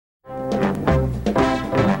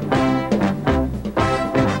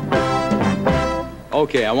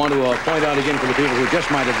Okay, I want to point out again for the people who just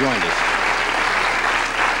might have joined us.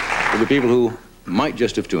 For the people who might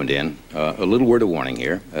just have tuned in, a little word of warning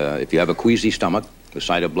here. If you have a queasy stomach, the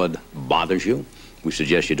sight of blood bothers you, we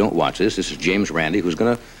suggest you don't watch this. This is James Randi, who's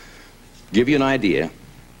going to give you an idea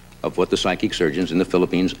of what the psychic surgeons in the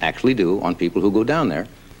Philippines actually do on people who go down there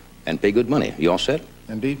and pay good money. You all set?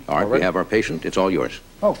 Indeed. All right, we have our patient. It's all yours.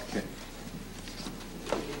 Okay.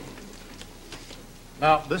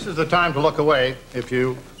 Now, this is the time to look away if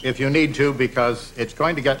you need to, because it's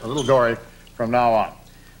going to get a little gory from now on.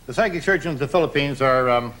 The psychic surgeons of the Philippines are,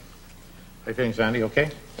 how are you feeling, Sandy, okay?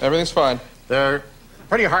 Everything's fine. They're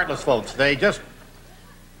pretty heartless folks. They just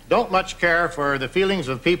don't much care for the feelings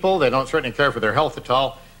of people. They don't certainly care for their health at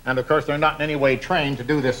all. And, of course, they're not in any way trained to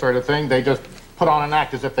do this sort of thing. They just put on an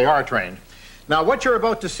act as if they are trained. Now, what you're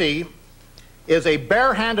about to see is a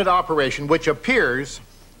bare-handed operation which appears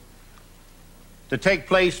to take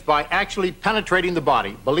place by actually penetrating the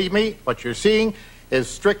body. Believe me, what you're seeing is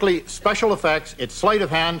strictly special effects. It's sleight of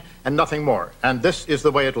hand and nothing more. And this is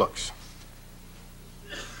the way it looks.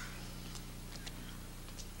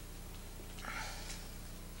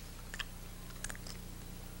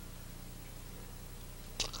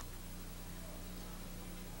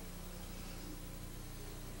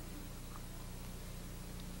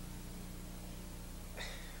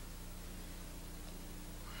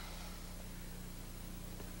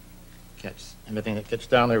 Catch anything that gets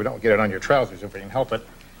down there. We don't get it on your trousers if we can help it.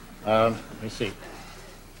 Let me see.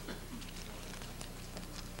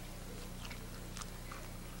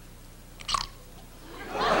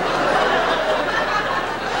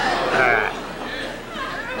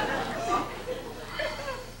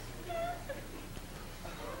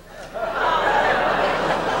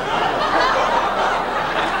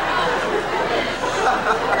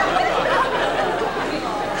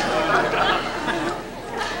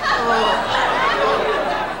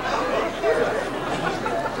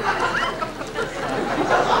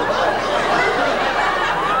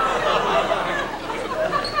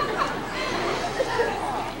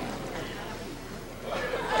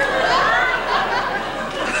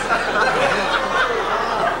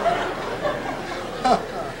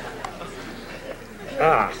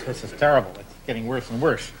 This is terrible. It's getting worse and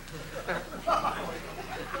worse.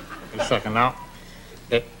 Wait a second now.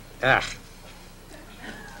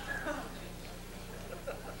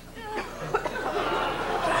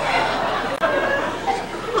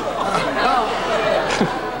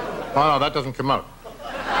 Oh, no, that doesn't come out.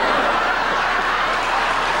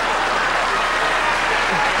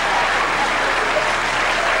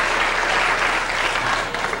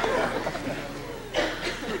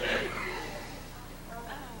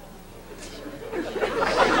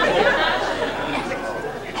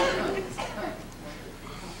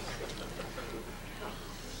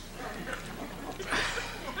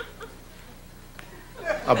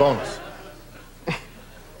 A bonus.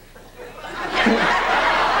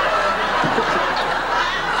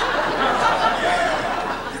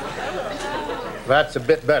 That's a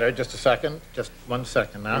bit better. Just a second. Just 1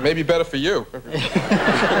 second now. It may be better for you.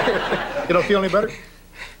 You don't feel any better?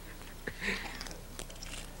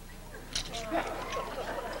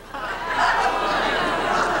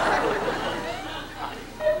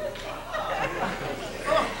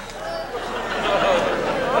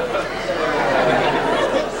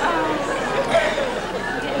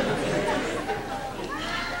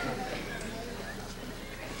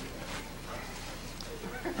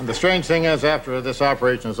 And the strange thing is, after this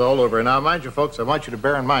operation is all over, now, mind you, folks, I want you to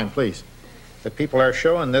bear in mind, please, that people are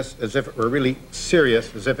showing this as if it were really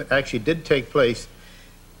serious, as if it actually did take place,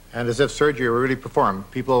 and as if surgery were really performed.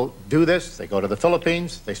 People do this, they go to the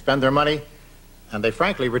Philippines, they spend their money, and they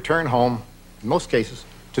frankly return home, in most cases,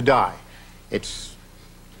 to die. It's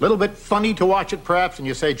a little bit funny to watch it, perhaps, and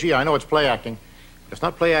you say, gee, I know it's play acting. But it's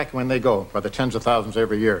not play acting when they go, by the tens of thousands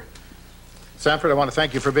every year. Sanford, I want to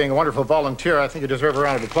thank you for being a wonderful volunteer. I think you deserve a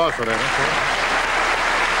round of applause for that.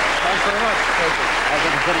 Thanks very much. I'll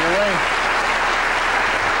get you putting away.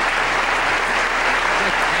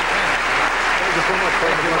 Thank you so much.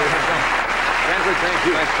 Thank you. Sanford, thank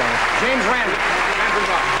you. Thanks, Tony. James Randi. Sanford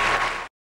Bob.